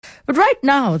But right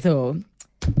now, though,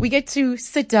 we get to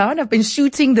sit down. I've been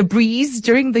shooting the breeze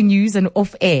during the news and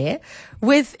off air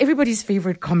with everybody's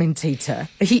favorite commentator.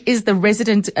 He is the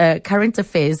resident current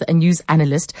affairs and news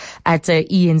analyst at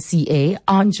ENCA,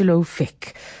 Angelo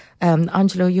Fick.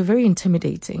 Angelo, you're very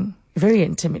intimidating. Very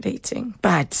intimidating,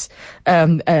 but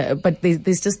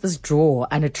there's just this draw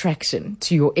and attraction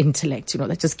to your intellect,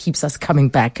 that just keeps us coming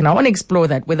back. And I want to explore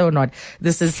that, whether or not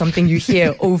this is something you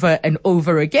hear over and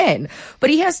over again. But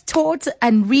he has taught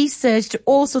and researched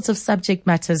all sorts of subject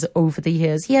matters over the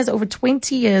years. He has over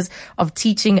 20 years of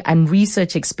teaching and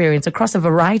research experience across a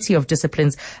variety of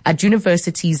disciplines at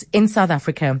universities in South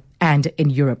Africa and in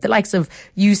Europe, the likes of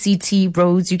UCT,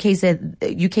 Rhodes,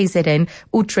 UKZN,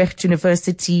 Utrecht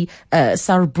University,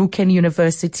 Saarbrücken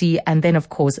University, and then, of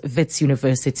course, Wits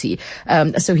University.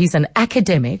 So he's an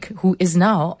academic who is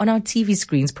now on our TV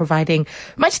screens providing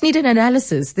much needed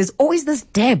analysis. There's always this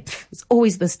depth.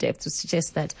 To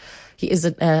suggest that he is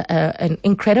an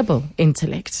incredible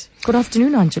intellect. Good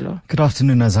afternoon, Angelo. Good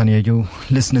afternoon, Azania. Your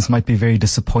listeners might be very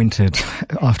disappointed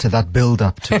after that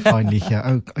build-up to finally hear,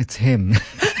 oh, it's him.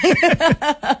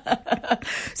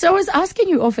 So I was asking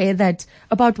you off air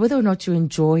about whether or not you're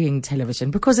enjoying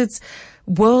television, because it's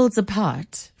worlds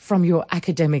apart from your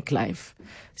academic life.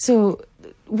 So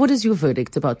what is your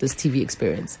verdict about this TV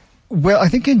experience? Well, I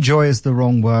think enjoy is the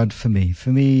wrong word for me. For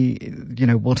me,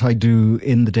 what I do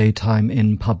in the daytime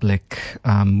in public,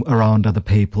 around other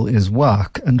people is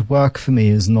work. And work for me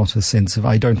is not a sense of,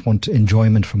 I don't want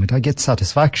enjoyment from it. I get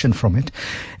satisfaction from it.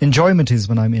 Enjoyment is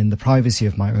when I'm in the privacy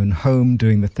of my own home,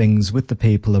 doing the things with the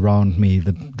people around me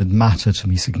that matter to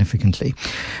me significantly.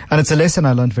 And it's a lesson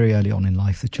I learned very early on in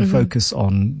life, that you focus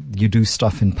on, you do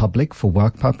stuff in public for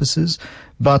work purposes.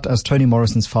 But as Toni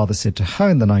Morrison's father said to her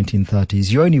in the 1930s,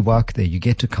 you only work there, you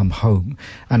get to come home.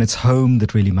 And it's home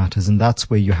that really matters. And that's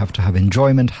where you have to have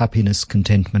enjoyment, happiness,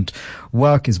 contentment.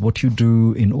 Work is what you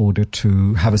do in order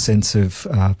to have a sense of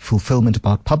fulfillment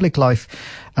about public life.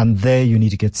 And there you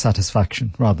need to get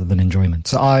satisfaction rather than enjoyment.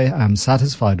 So I am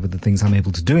satisfied with the things I'm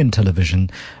able to do in television,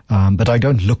 but I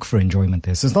don't look for enjoyment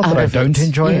there. So it's not that I don't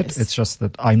enjoy it. It's just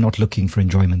that I'm not looking for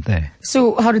enjoyment there.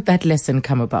 So how did that lesson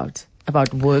come about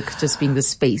work just being the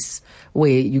space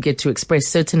where you get to express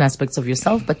certain aspects of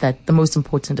yourself, but that the most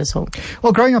important is home?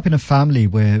 Well, growing up in a family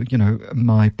where,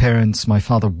 my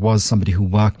father was somebody who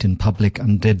worked in public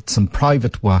and did some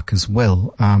private work as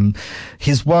well.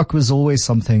 His work was always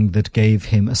something that gave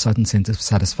him a certain sense of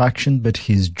satisfaction, but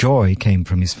his joy came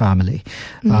from his family.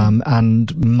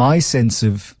 And my sense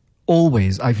of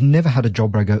I've never had a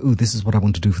job where I go, this is what I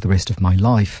want to do for the rest of my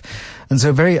life. And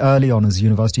so very early on as a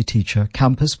university teacher,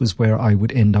 campus was where I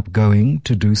would end up going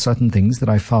to do certain things that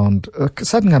I found a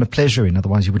certain kind of pleasure in,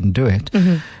 otherwise you wouldn't do it.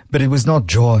 But it was not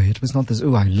joy. It was not this,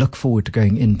 I look forward to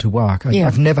going into work.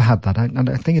 I've never had that. And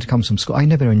I think it comes from school. I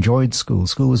never enjoyed school.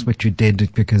 School was what you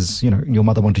did because, your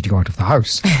mother wanted you to go out of the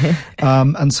house.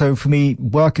 And so for me,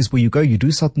 work is where you go, you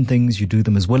do certain things, you do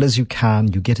them as well as you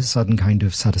can, you get a certain kind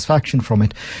of satisfaction from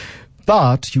it.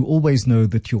 But you always know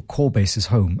that your core base is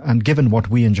home. And given what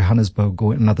we in Johannesburg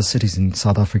or in other cities in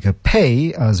South Africa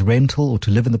pay as rental or to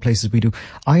live in the places we do,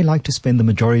 I like to spend the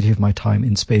majority of my time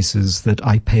in spaces that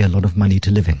I pay a lot of money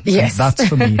to live in. Yes. And that's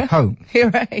for me home.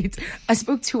 You're right. I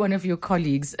spoke to one of your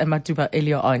colleagues, Matuba,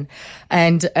 earlier on.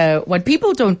 And what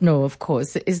people don't know, of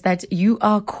course, is that you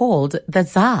are called the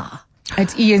Tsar at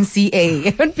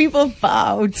ENCA. And people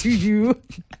bow to you.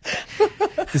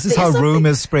 This is how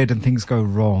rumors spread and things go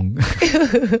wrong.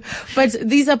 But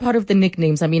these are part of the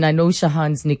nicknames. I mean, I know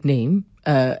Shahan's nickname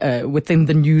within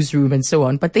the newsroom and so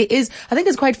on. But I think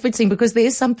it's quite fitting because there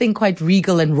is something quite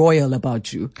regal and royal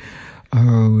about you.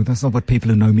 Oh, that's not what people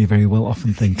who know me very well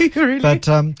often think. Really? But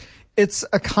it's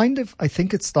a kind of, I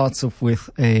think it starts off with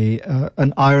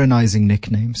an ironizing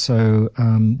nickname. So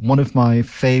one of my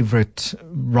favorite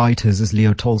writers is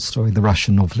Leo Tolstoy, the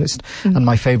Russian novelist, and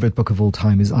my favorite book of all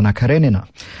time is Anna Karenina.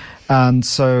 And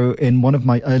so in one of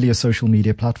my earlier social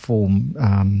media platform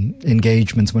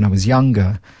engagements when I was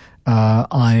younger,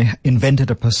 I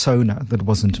invented a persona that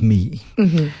wasn't me.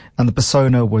 And the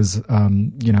persona was,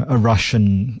 a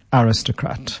Russian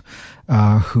aristocrat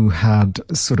who had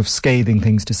sort of scathing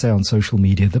things to say on social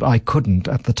media that I couldn't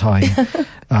at the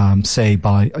time say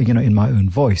by, in my own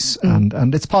voice.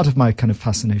 And it's part of my kind of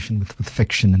fascination with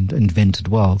fiction and invented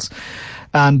worlds.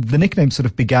 And the nickname sort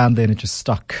of began there and it just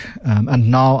stuck.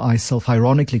 And now I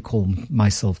self-ironically call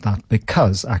myself that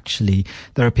because actually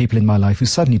there are people in my life who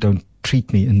certainly don't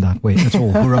treat me in that way at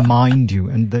all, who remind you,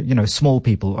 and that, small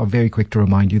people are very quick to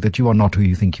remind you that you are not who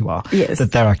you think you are,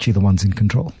 that they're actually the ones in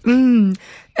control.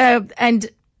 And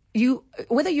you,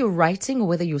 whether you're writing or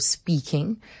whether you're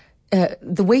speaking,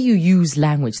 the way you use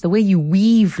language, the way you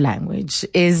weave language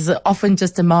is often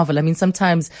just a marvel. I mean,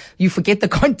 sometimes you forget the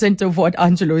content of what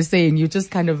Angelo is saying. You're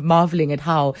just kind of marveling at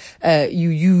how you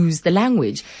use the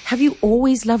language. Have you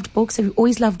always loved books? Have you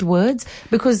always loved words?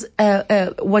 Because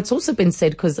what's also been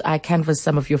said, because I canvassed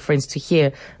some of your friends to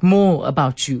hear more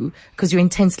about you, because you're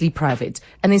intensely private,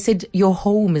 and they said your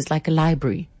home is like a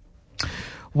library.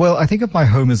 Well, I think of my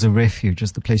home as a refuge,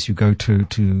 as the place you go to,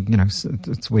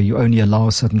 it's where you only allow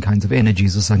certain kinds of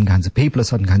energies or certain kinds of people or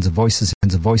certain kinds of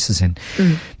voices in.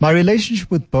 My relationship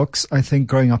with books, I think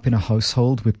growing up in a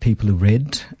household with people who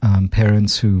read,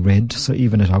 parents who read. So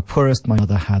even at our poorest, my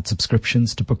mother had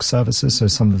subscriptions to book services. So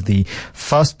some of the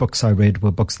first books I read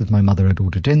were books that my mother had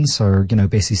ordered in. So,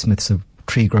 Bessie Smith's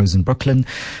Tree Grows in Brooklyn.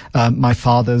 My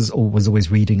father's was always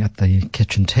reading at the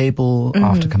kitchen table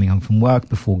after coming home from work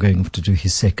before going off to do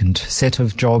his second set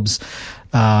of jobs.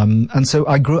 And so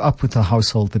I grew up with a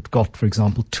household that got, for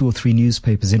example, 2 or 3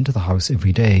 newspapers into the house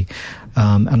every day.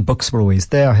 And books were always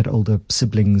there. I had an older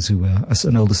sibling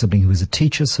who was a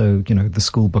teacher. So, the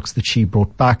school books that she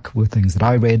brought back were things that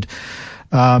I read.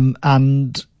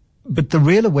 But the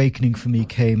real awakening for me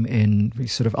came in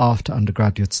sort of after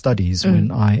undergraduate studies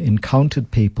when I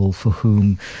encountered people for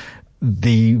whom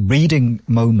the reading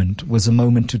moment was a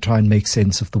moment to try and make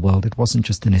sense of the world. It wasn't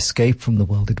just an escape from the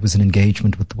world. It was an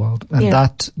engagement with the world. And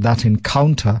that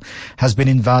encounter has been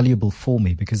invaluable for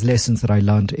me because lessons that I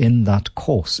learned in those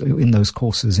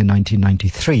courses in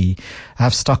 1993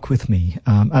 have stuck with me.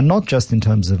 And not just in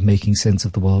terms of making sense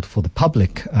of the world for the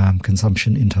public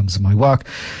consumption in terms of my work,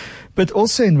 but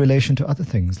also in relation to other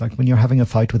things, like when you're having a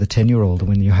fight with a 10-year-old or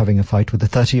when you're having a fight with a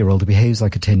 30-year-old who behaves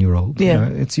like a 10-year-old.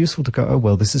 It's useful to go, oh,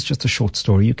 well, this is just a short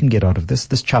story. You can get out of this.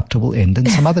 This chapter will end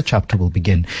and some other chapter will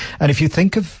begin. And if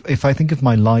I think of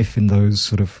my life in those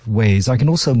sort of ways, I can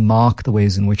also mark the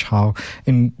ways in which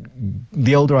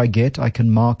the older I get, I can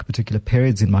mark particular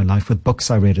periods in my life with books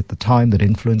I read at the time that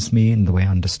influenced me in the way I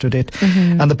understood it.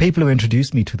 And the people who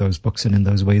introduced me to those books and in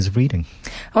those ways of reading.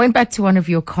 I went back to one of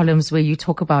your columns where you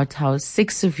talk about how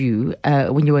 6 of you,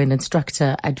 when you were an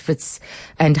instructor at WITS,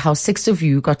 and how 6 of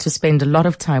you got to spend a lot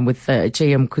of time with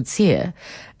J.M. Coetzee,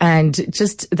 and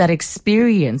just that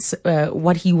experience,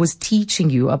 what he was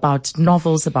teaching you about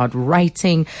novels, about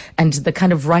writing, and the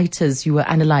kind of writers you were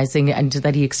analyzing and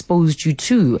that he exposed you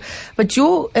to. But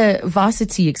your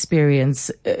varsity experience,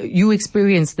 you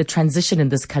experienced the transition in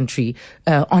this country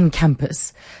on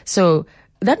campus. So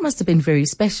that must have been very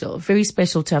special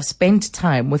to have spent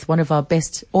time with one of our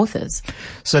best authors.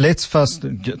 So let's first,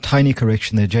 tiny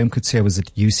correction there. J.M. Coetzee was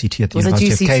at UCT at the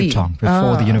University of Cape Town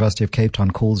before the University of Cape Town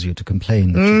calls you to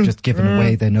complain that you've just given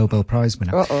away their Nobel Prize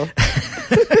winner.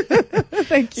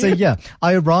 Thank you. So yeah,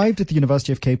 I arrived at the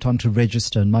University of Cape Town to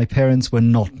register and my parents were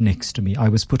not next to me. I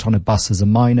was put on a bus as a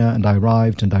minor and I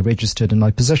arrived and I registered and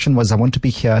my position was I want to be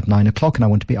here at 9 o'clock and I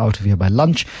want to be out of here by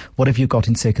lunch. What have you got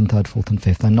in 2nd, 3rd, 4th and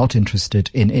 5th? I'm not interested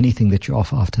in anything that you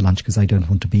offer after lunch because I don't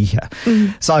want to be here.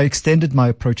 So I extended my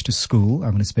approach to school. I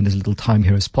want to spend as little time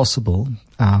here as possible.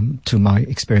 To my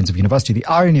experience of university. The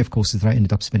irony, of course, is that I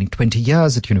ended up spending 20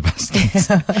 years at university,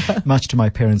 much to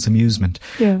my parents' amusement.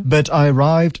 But I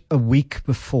arrived a week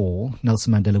before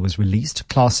Nelson Mandela was released.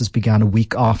 Classes began a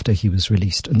week after he was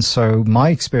released. And so my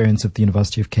experience of the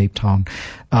University of Cape Town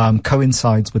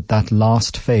coincides with that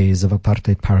last phase of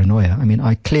apartheid paranoia. I mean,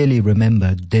 I clearly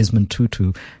remember Desmond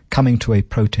Tutu coming to a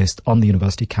protest on the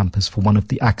university campus for one of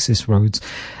the access roads,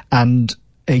 and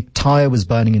a tyre was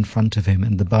burning in front of him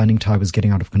and the burning tyre was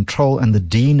getting out of control and the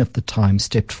dean of the time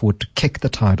stepped forward to kick the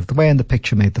tyre out of the way and the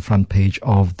picture made the front page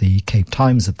of the Cape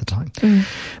Times at the time.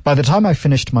 By the time I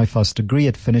finished my first degree,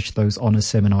 I'd finished those honours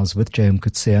seminars with J.M.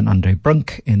 Coetzee and Andre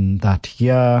Brink in that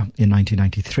year, in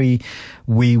 1993.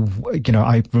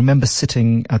 I remember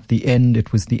sitting at the end,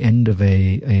 it was the end of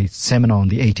a seminar on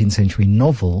the 18th century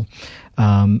novel,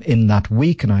 in that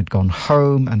week, and I'd gone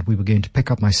home and we were going to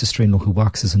pick up my sister-in-law who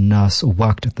works as a nurse or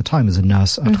worked at the time as a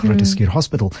nurse at Groote Schuur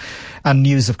Hospital, and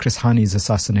news of Chris Hani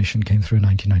assassination came through in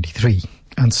 1993.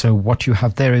 And so what you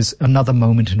have there is another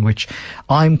moment in which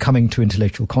I'm coming to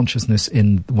intellectual consciousness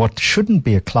in what shouldn't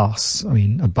be a class,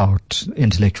 about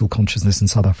intellectual consciousness in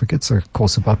South Africa. It's a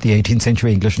course about the 18th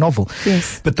century English novel.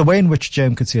 Yes. But the way in which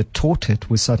J.M. Coetzee taught it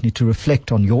was certainly to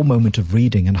reflect on your moment of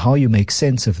reading and how you make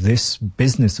sense of this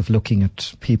business of looking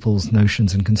at people's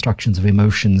notions and constructions of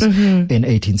emotions in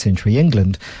 18th century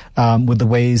England, with the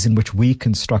ways in which we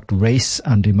construct race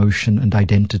and emotion and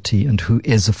identity and who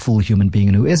is a full human being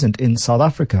and who isn't in South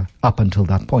Africa up until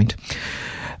that point.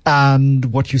 And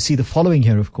what you see the following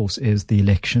here, of course, is the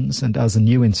elections. And as a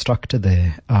new instructor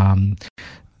there,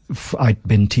 I'd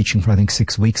been teaching for, I think,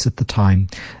 6 weeks at the time,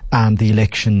 and the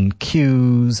election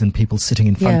queues and people sitting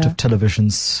in front of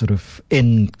televisions, sort of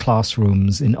in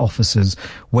classrooms, in offices,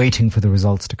 waiting for the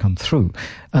results to come through.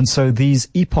 And so these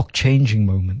epoch-changing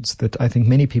moments that I think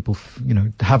many people,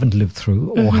 haven't lived through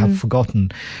or have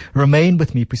forgotten remain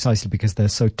with me precisely because they're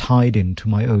so tied into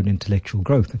my own intellectual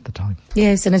growth at the time.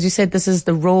 Yes, and as you said, this is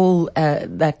the role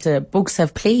that books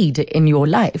have played in your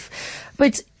life.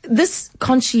 But this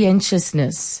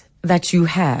conscientiousness that you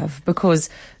have, because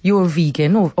you're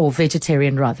vegan or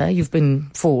vegetarian rather, you've been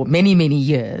for many, many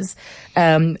years,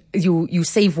 you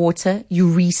save water, you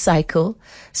recycle.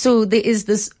 So there is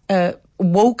this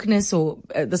wokeness or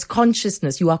this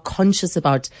consciousness. You are conscious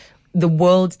about the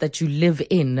world that you live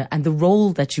in and the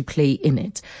role that you play in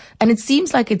it. And it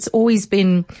seems like it's always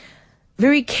been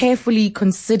very carefully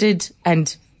considered,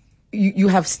 and you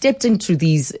have stepped into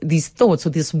these thoughts or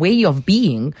this way of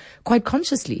being quite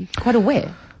consciously, quite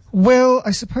aware. Well,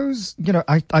 I suppose,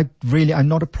 I'm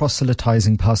not a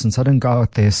proselytizing person, so I don't go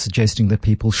out there suggesting that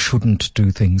people shouldn't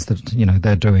do things that,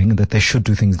 they're doing, that they should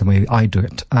do things the way I do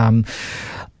it.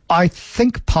 I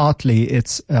think partly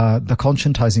it's the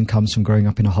conscientizing comes from growing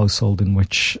up in a household in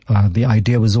which the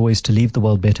idea was always to leave the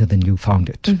world better than you found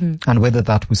it. And whether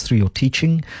that was through your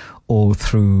teaching or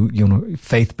through,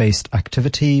 faith-based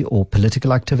activity or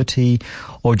political activity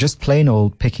or just plain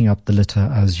old picking up the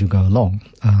litter as you go along.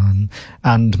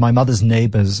 And my mother's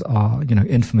neighbors are,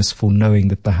 infamous for knowing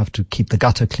that they have to keep the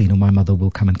gutter clean or my mother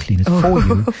will come and clean it for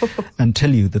you and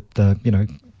tell you that the,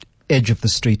 edge of the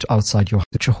street outside your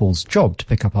lecture hall's job to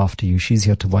pick up after you. She's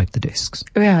here to wipe the desks.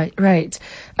 Right.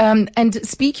 And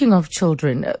speaking of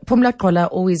children, Phumla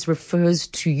Gqola always refers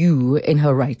to you in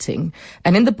her writing.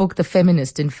 And in the book, The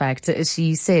Feminist, in fact,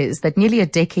 she says that nearly a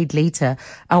decade later,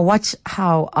 I watch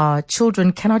how our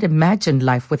children cannot imagine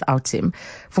life without him.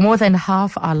 For more than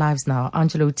half our lives now,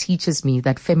 Angelo teaches me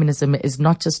that feminism is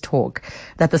not just talk,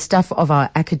 that the stuff of our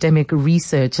academic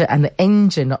research and the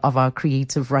engine of our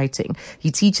creative writing.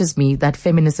 He teaches me that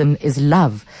feminism is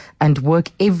love and work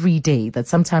every day, that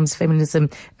sometimes feminism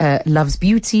loves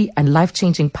beauty and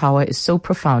life-changing power is so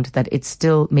profound that it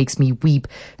still makes me weep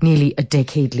nearly a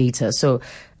decade later. So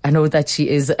I know that she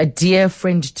is a dear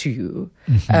friend to you,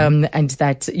 and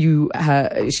that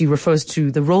she refers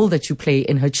to the role that you play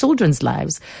in her children's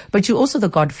lives, but you're also the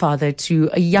godfather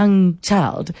to a young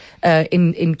child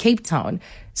in Cape Town.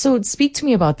 So speak to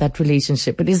me about that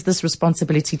relationship. It is this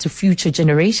responsibility to future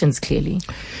generations, clearly.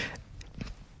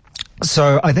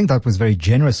 So I think that was very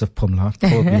generous of Phumla,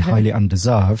 probably highly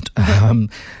undeserved.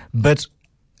 But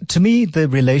to me, the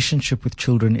relationship with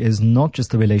children is not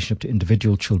just the relationship to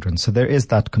individual children. So there is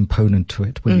that component to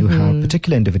it where you have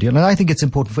particular individual. And I think it's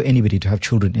important for anybody to have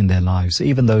children in their lives.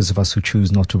 Even those of us who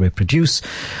choose not to reproduce,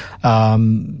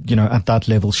 at that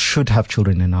level should have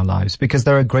children in our lives because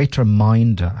they're a great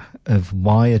reminder of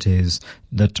why it is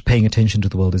that paying attention to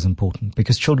the world is important,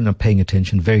 because children are paying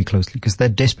attention very closely because they're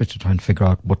desperate to try and figure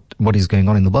out what is going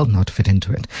on in the world and how to fit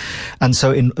into it. And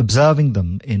so in observing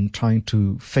them, in trying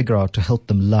to figure out, to help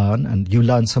them learn, and you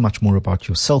learn so much more about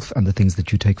yourself and the things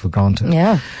that you take for granted.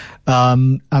 Yeah.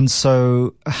 And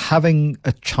so having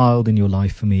a child in your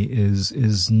life for me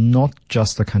is not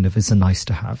just it's a nice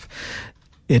to have.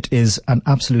 It is an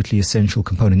absolutely essential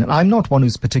component. And I'm not one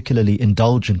who's particularly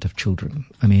indulgent of children.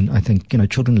 I mean, I think,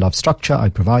 children love structure. I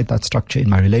provide that structure in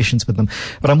my relations with them.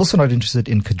 But I'm also not interested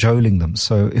in cajoling them.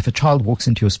 So if a child walks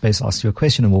into your space, asks you a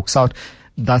question and walks out,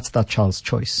 that's that child's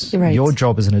choice. Right. Your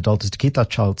job as an adult is to keep that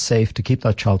child safe, to keep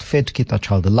that child fit, to keep that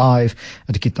child alive,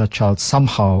 and to keep that child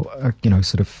somehow,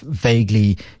 sort of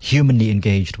vaguely, humanly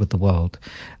engaged with the world.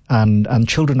 And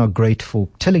children are great for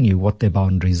telling you what their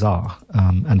boundaries are,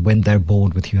 and when they're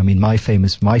bored with you. I mean, my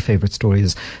favorite story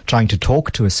is trying to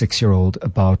talk to a 6-year-old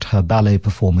about her ballet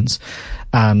performance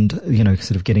and,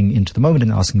 sort of getting into the moment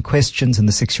and asking questions, and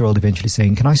the 6-year-old eventually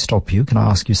saying, "Can I stop you? Can I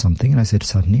ask you something?" And I said,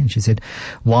 "Certainly." And she said,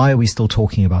 "Why are we still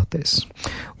talking about this?"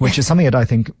 Which is something that I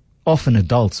think often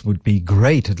adults would be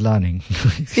great at learning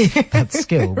that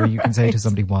skill where you can say to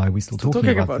somebody, "Why are we still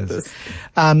talking about this?"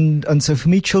 And so for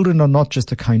me, children are not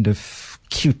just a kind of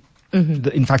cute,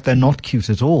 in fact, they're not cute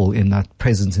at all in that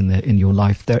presence in your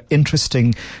life. They're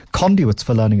interesting conduits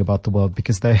for learning about the world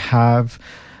because they have,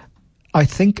 I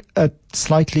think, a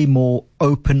slightly more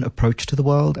open approach to the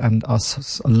world and are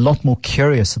a lot more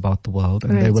curious about the world,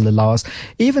 and they will allow us,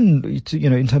 even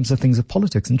in terms of things of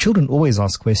politics. And children always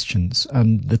ask questions,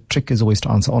 and the trick is always to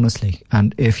answer honestly.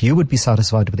 And if you would be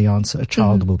satisfied with the answer, a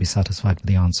child will be satisfied with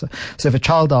the answer. So if a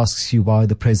child asks you why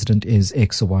the president is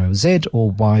X or Y or Z, or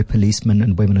why policemen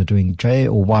and women are doing J,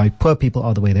 or why poor people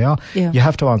are the way they are, you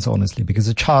have to answer honestly, because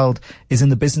a child is in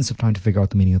the business of trying to figure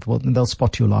out the meaning of the world, and they'll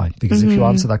spot your lie. Because if you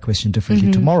answer that question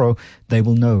differently tomorrow, they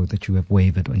will know that you have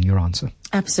wavered on your answer.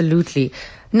 Absolutely.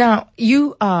 Now,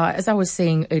 you are, as I was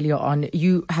saying earlier on,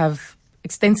 you have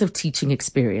extensive teaching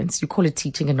experience. You call it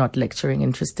teaching and not lecturing,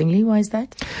 interestingly. Why is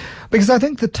that? Because I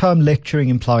think the term lecturing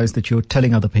implies that you're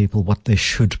telling other people what they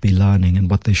should be learning and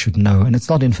what they should know. And it's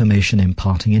not information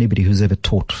imparting. Anybody who's ever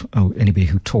taught, or anybody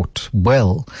who taught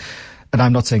well, and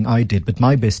I'm not saying I did, but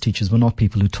my best teachers were not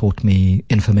people who taught me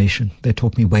information. They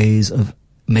taught me ways of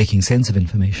making sense of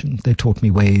information. They taught me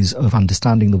ways of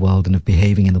understanding the world and of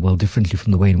behaving in the world differently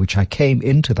from the way in which I came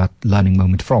into that learning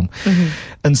moment from.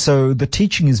 And so the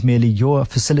teaching is merely you're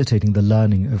facilitating the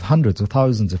learning of hundreds or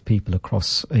thousands of people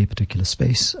across a particular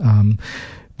space.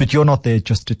 But you're not there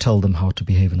just to tell them how to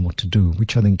behave and what to do,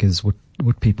 which I think is what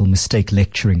people mistake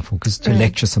lecturing for, because to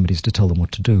lecture somebody is to tell them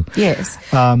what to do. Yes.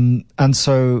 And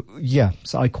so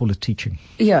I call it teaching.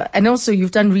 Yeah. And also you've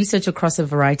done research across a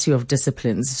variety of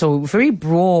disciplines. So very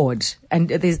broad, and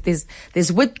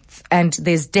there's width and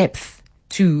there's depth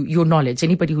to your knowledge.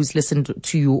 Anybody who's listened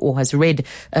to you or has read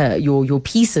your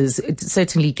pieces, it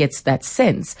certainly gets that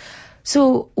sense.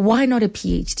 So why not a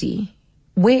PhD?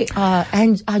 Where are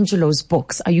Angelo's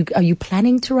books? Are you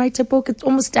planning to write a book? It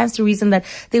almost stands to reason that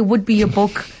there would be a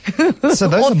book. So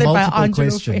those are multiple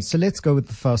questions. So let's go with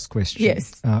the first question.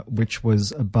 Yes. Which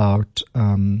was about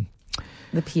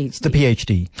the PhD. The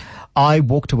PhD. I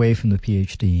walked away from the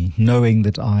PhD knowing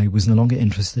that I was no longer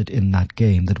interested in that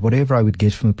game, that whatever I would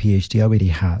get from a PhD I already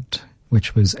had,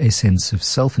 which was a sense of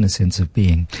self and a sense of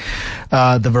being.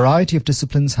 The variety of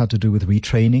disciplines had to do with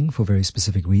retraining for very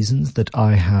specific reasons, that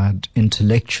I had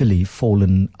intellectually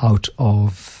fallen out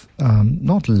of,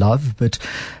 not love, but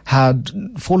had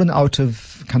fallen out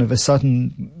of kind of a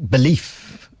certain belief,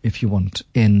 if you want,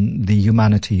 in the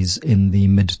humanities in the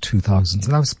mid-2000s.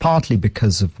 And that was partly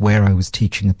because of where I was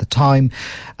teaching at the time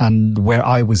and where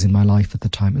I was in my life at the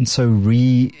time. And so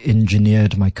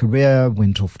re-engineered my career,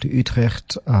 went off to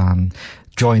Utrecht,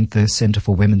 joined the Center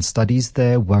for Women's Studies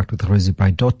there, worked with Rosie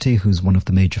Braidotti, who's one of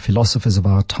the major philosophers of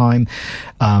our time,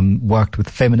 worked with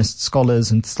feminist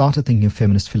scholars and started thinking of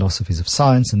feminist philosophies of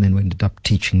science, and then we ended up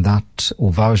teaching that,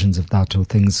 or versions of that, or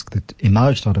things that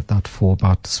emerged out of that for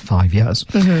about 5 years.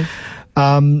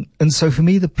 And so for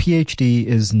me, the PhD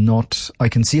is not, I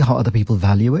can see how other people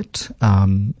value it.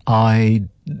 I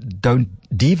don't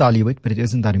devalue it, but it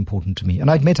isn't that important to me.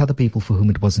 And I'd met other people for whom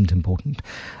it wasn't important,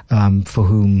 for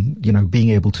whom, being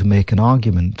able to make an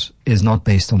argument is not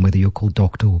based on whether you're called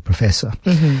doctor or professor.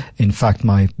 In fact,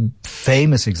 my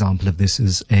famous example of this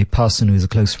is a person who is a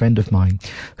close friend of mine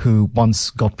who once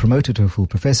got promoted to a full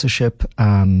professorship,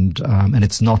 and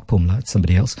it's not Pumla, it's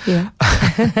somebody else,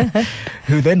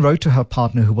 who then wrote to her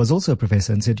partner, who was also a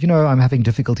professor, and said, I'm having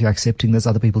difficulty accepting this,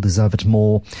 other people deserve it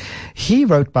more. He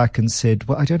wrote back and said,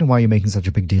 well, I don't know why you're making such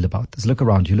a big deal about this. Look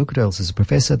around you. Look at who else is a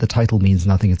professor. The title means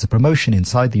nothing. It's a promotion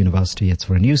inside the university. It's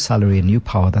for a new salary, a new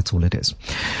power. That's all it is.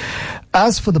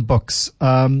 As for the books,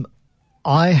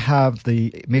 I have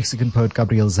the Mexican poet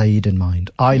Gabriel Zaid in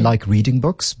mind. I like reading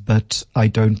books, but I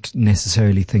don't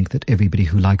necessarily think that everybody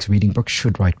who likes reading books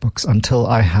should write books. Until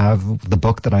I have the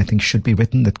book that I think should be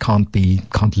written, that can't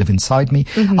live inside me,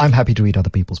 I'm happy to read other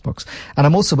people's books. And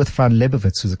I'm also with Fran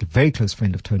Lebowitz, who's a very close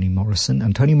friend of Toni Morrison.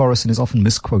 And Toni Morrison is often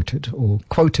misquoted or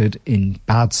quoted in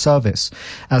bad service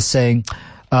as saying,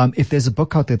 if there's a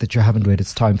book out there that you haven't read,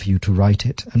 it's time for you to write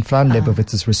it. And Fran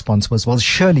Lebowitz's response was, well,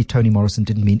 surely Toni Morrison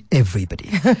didn't mean everybody.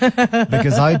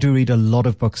 Because I do read a lot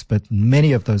of books, but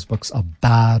many of those books are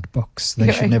bad books.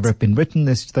 They should never have been written.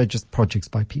 They're just projects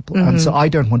by people. And so I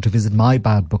don't want to visit my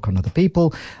bad book on other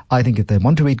people. I think if they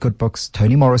want to read good books,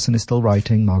 Toni Morrison is still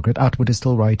writing, Margaret Atwood is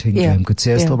still writing, Graham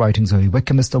Coetzee is still writing, Zoe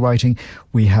Wickham is still writing.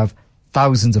 We have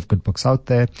thousands of good books out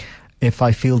there. If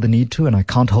I feel the need to and I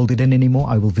can't hold it in anymore,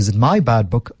 I will visit my bad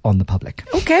book on the public.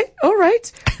 Okay, all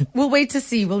right. We'll wait to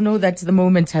see. We'll know that the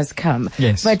moment has come.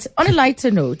 Yes. But on a lighter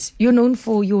note, you're known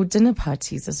for your dinner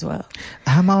parties as well.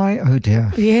 Am I? Oh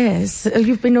dear. Yes.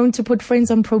 You've been known to put friends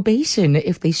on probation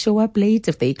if they show up late,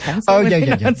 if they cancel. Oh,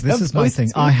 yeah. This is my thing.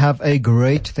 I have a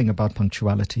great thing about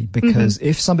punctuality, because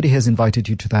if somebody has invited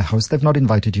you to their house, they've not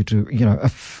invited you to, a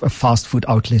fast food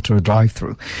outlet or a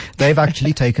drive-through. They've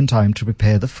actually taken time to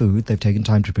prepare the food. They've taken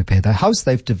time to prepare their house.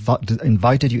 They've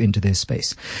invited you into their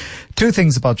space. Two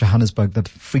things about Johannesburg that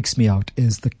freaks me out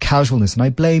is the casualness, and I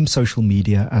blame social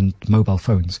media and mobile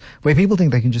phones, where people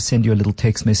think they can just send you a little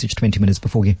text message 20 minutes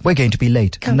before we're going to be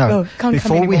late.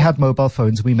 Before we had mobile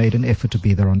phones, we made an effort to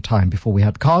be there on time. Before we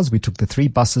had cars, we took the 3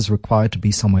 buses required to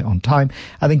be somewhere on time.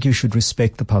 I think you should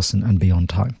respect the person and be on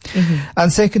time.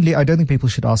 And secondly, I don't think people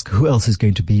should ask who else is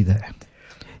going to be there.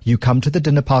 You come to the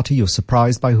dinner party, you're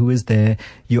surprised by who is there.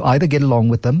 You either get along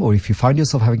with them, or if you find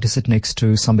yourself having to sit next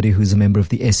to somebody who's a member of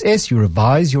the SS, you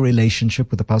revise your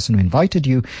relationship with the person who invited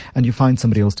you, and you find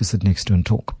somebody else to sit next to and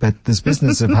talk. But this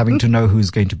business of having to know who's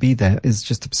going to be there is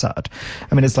just absurd.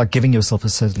 I mean, it's like giving yourself a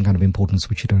certain kind of importance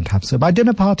which you don't have. So my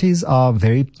dinner parties are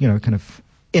very, kind of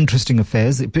interesting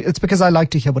affairs. It's because I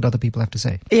like to hear what other people have to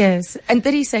say. Yes. And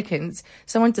 30 seconds,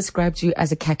 someone described you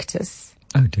as a cactus.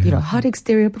 Oh dear. Hard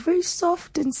exterior, but very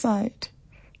soft inside.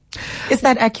 Is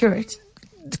that accurate?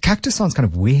 Cactus sounds kind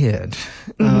of weird.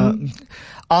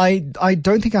 I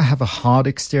don't think I have a hard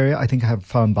exterior. I think I have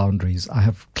firm boundaries. I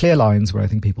have clear lines where I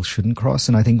think people shouldn't cross,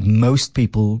 and I think most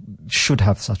people should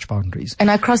have such boundaries.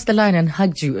 And I crossed the line and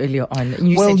hugged you earlier on.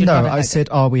 And you said you'd no, I said,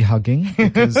 are we hugging?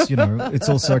 Because, it's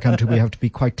also a country where you have to be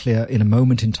quite clear in a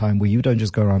moment in time where you don't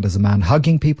just go around as a man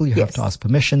hugging people. You have to ask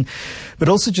permission. But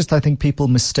also just, I think people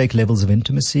mistake levels of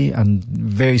intimacy, and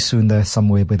very soon they're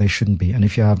somewhere where they shouldn't be. And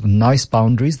if you have nice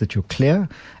boundaries that you're clear,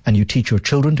 and you teach your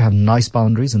children to have nice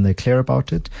boundaries and they're clear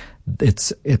about it,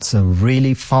 it's a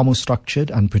really far more structured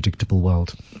and predictable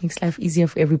world. Makes life easier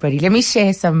for everybody. Let me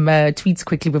share some tweets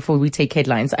quickly before we take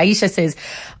headlines. Aisha says,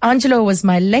 Angelo was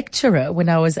my lecturer when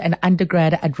I was an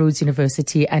undergrad at Rhodes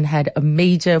University and had a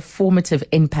major formative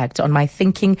impact on my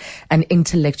thinking and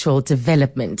intellectual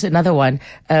development. Another one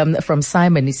from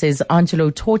Simon. He says, Angelo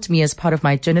taught me as part of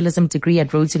my journalism degree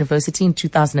at Rhodes University in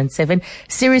 2007.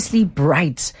 Seriously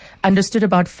bright. Understood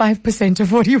about 5%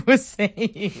 of what he was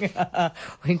saying.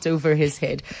 Went over his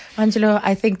head. Angelo,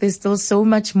 I think there's still so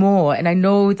much more. And I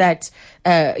know that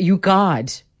you're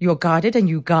guarded, and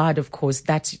you guard, of course,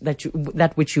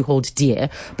 that which you hold dear.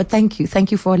 But thank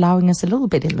you for allowing us a little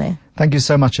bit in there. Thank you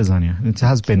so much, Azania. It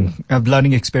has been a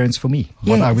learning experience for me.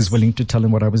 What I was willing to tell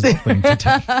and what I was not willing to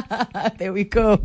tell. There we go.